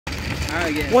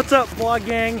Alright, What's up, vlog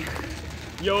gang?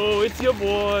 Yo, it's your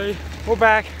boy. We're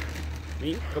back.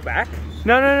 Me? Go back?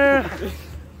 No.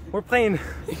 We're playing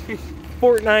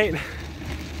Fortnite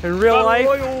in real life.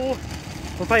 Royal.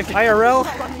 We're playing IRL.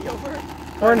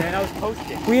 We're Man, I was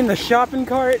posting. we in the shopping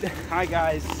cart. Hi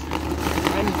guys.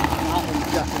 I'm not in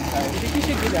the shopping cart. You think we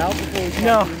should get out before we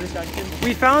No. do this action?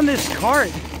 We found this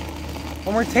cart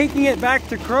and we're taking it back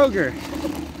to Kroger.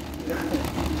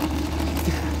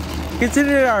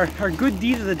 Consider it our good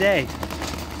deed of the day.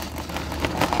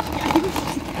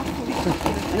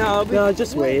 No,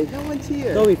 just wait. No one's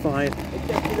here. They'll be fine.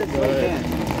 Except for this white van.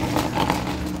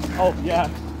 Oh, yeah.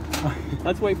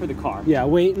 Let's wait for the car. Yeah,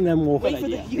 wait and then we'll. Wait for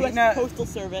the idea. U.S. No. Postal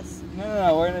Service.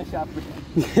 No, we're in a shopping cart.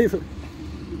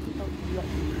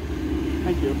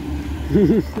 Thank you.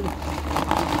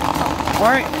 All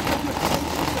right.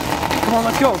 Come on,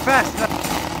 let's go fast.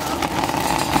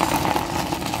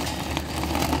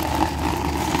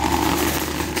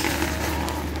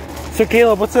 So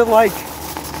Caleb, what's it like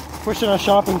pushing a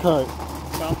shopping cart?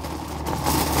 Well, I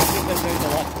think that there's a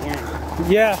lot to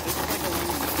learn. Yeah.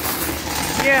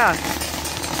 Yeah.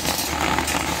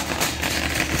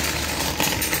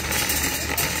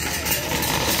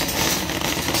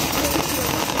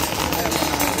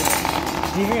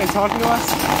 You gonna talk to us?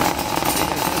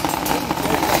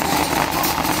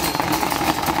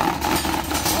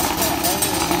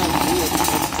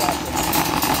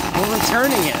 We're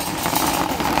returning it.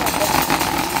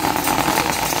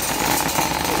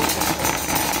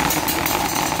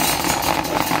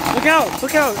 Look out!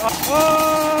 Look out!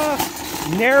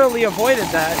 Oh! Narrowly avoided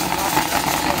that.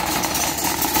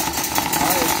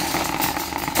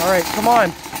 All right, come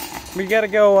on. We gotta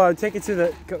go take it to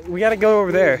the. We gotta go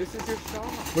over there. This is your shop.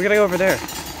 We gotta go over there.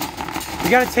 We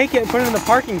gotta take it and put it in the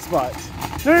parking spots.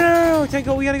 No.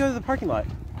 We gotta go to the parking lot.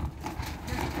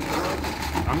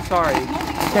 I'm sorry.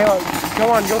 Caleb, go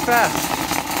on, go fast.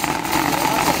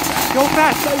 Go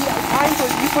fast.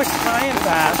 You push time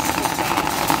fast.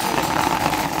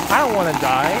 I don't want to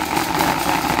die.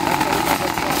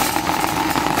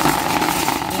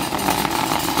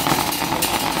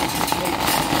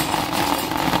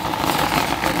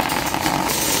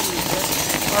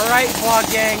 All right, vlog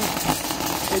gang.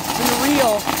 It's been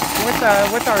real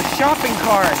with our shopping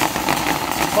cart,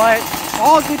 but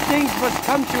all good things must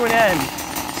come to an end.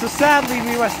 So sadly,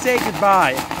 we must say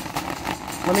goodbye.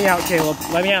 Let me out, Caleb.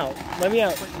 Let me out. Let me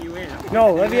out. Putting you in.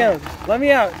 No, let me out. Let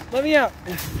me out. Let me out.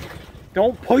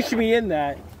 Don't push me in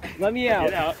that. Let me out.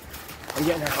 Get out. I'm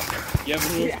getting out. You have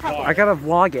a little car. I gotta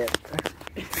vlog it.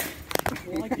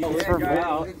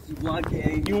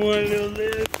 You want a little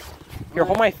lift? Here,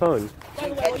 hold my phone. By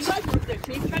the way, when you guys were there,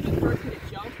 Chase tried to encourage me to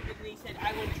jump, and then he said,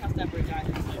 I wouldn't trust that for a guy.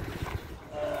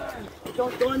 So,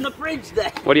 don't go in the bridge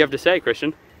then. What do you have to say,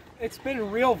 Christian? It's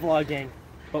been real vlogging,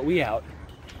 but we out.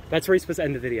 That's where you're supposed to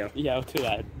end the video. Yeah, too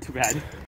bad.